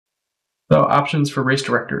So options for race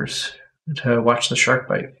directors to watch the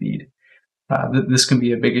Byte feed. This can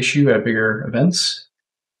be a big issue at bigger events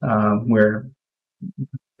where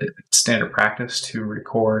it's standard practice to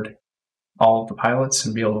record all of the pilots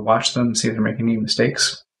and be able to watch them and see if they're making any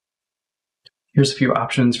mistakes. Here's a few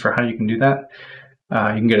options for how you can do that.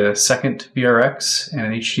 You can get a second VRX and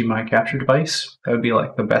an HDMI capture device. That would be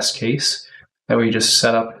like the best case. That way you just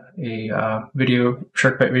set up a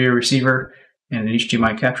Byte video receiver and an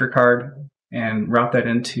HDMI capture card and route that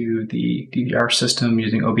into the DVR system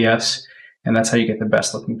using OBS, and that's how you get the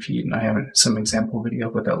best looking feed. And I have some example video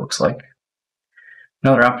of what that looks like.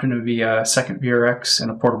 Another option would be a second VRX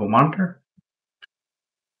and a portable monitor.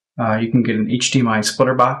 You can get an HDMI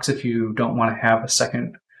splitter box if you don't want to have a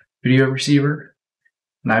second video receiver.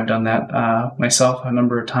 And I've done that myself a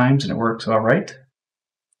number of times and it works all right.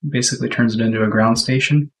 It basically turns it into a ground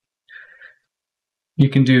station. You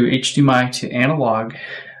can do HDMI to analog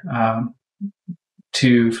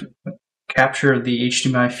to capture the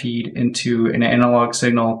HDMI feed into an analog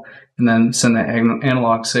signal and then send that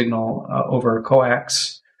analog signal over a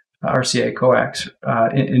coax, RCA coax,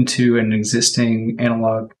 into an existing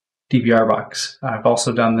analog DVR box. I've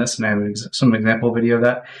also done this and I have some example video of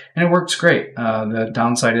that, and it works great. The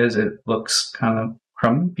downside is it looks kind of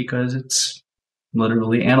crummy because it's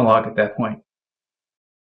literally analog at that point.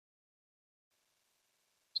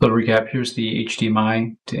 So to recap, here's the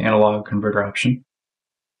HDMI to analog converter option.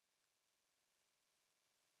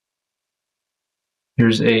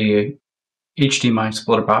 Here's a HDMI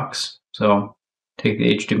splitter box. So take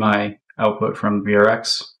the HDMI output from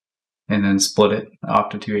VRX and then split it off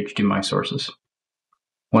to two HDMI sources.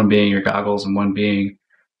 One being your goggles and one being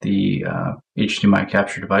the HDMI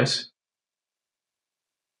capture device.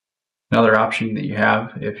 Another option that you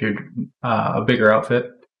have if you're a bigger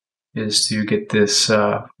outfit is to get this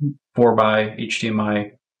 4x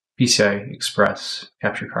HDMI PCI Express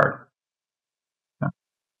capture card.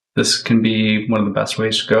 This can be one of the best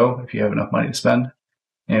ways to go if you have enough money to spend.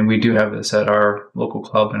 And we do have this at our local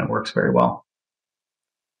club and it works very well.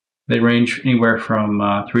 They range anywhere from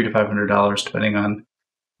 $300 to $500 depending on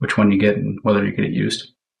which one you get and whether you get it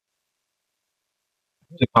used.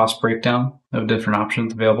 The cost breakdown of different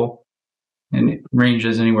options available. And it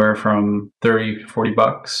ranges anywhere from $30 to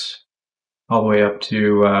 $40 all the way up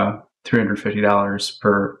to $350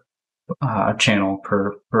 per channel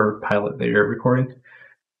per pilot that you're recording.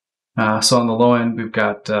 So on the low end, we've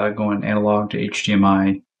got going analog to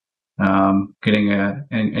HDMI, getting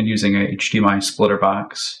and using a HDMI splitter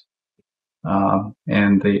box,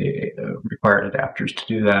 and the required adapters to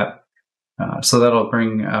do that. So that'll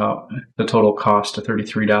bring out the total cost to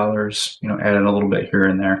 $33. Add in a little bit here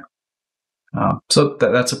and there. So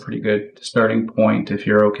that's a pretty good starting point if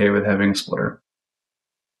you're okay with having a splitter.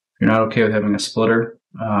 If you're not okay with having a splitter,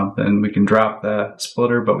 then we can drop the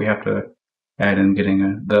splitter, but we have to add in getting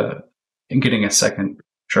a second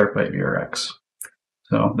Byte VRX.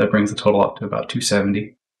 So that brings the total up to about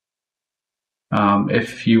 $270.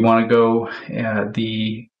 If you want to go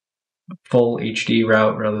the full HD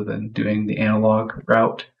route rather than doing the analog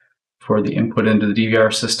route for the input into the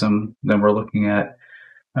DVR system, then we're looking at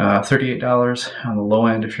 $38 on the low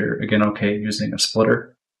end if you're, again, okay using a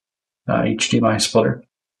splitter, HDMI splitter.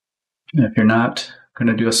 And if you're not going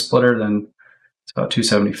to do a splitter, then it's about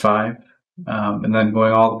 $275. And then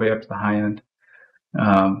going all the way up to the high end,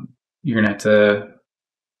 you're going to have to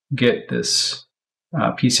get this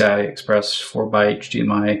PCI Express 4x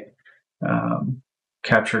HDMI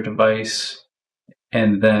capture device,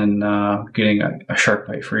 and then getting a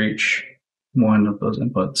Byte for each one of those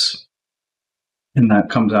inputs. And that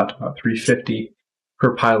comes out to about $350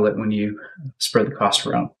 per pilot when you spread the cost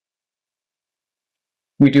around.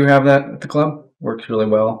 We do have that at the club. Works really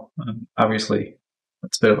well. Obviously,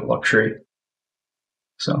 it's a bit of a luxury.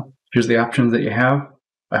 So here's the options that you have.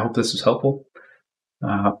 I hope this is helpful.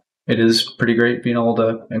 It is pretty great being able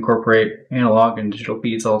to incorporate analog and digital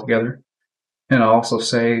feeds all together. And I'll also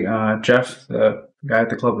say Jeff, the guy at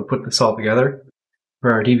the club that put this all together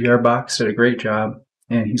for our DVR box, did a great job.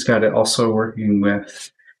 And he's got it also working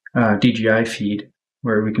with DJI feed,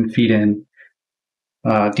 where we can feed in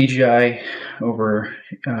DJI over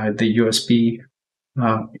the USB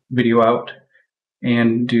video out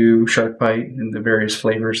and do Byte in the various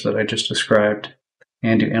flavors that I just described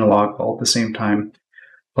and do analog all at the same time.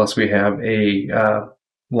 Plus we have a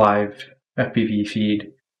live FPV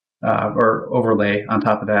feed or overlay on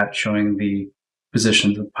top of that showing the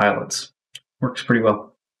positions of pilots. Works pretty well.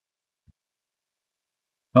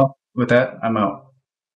 Well, with that, I'm out.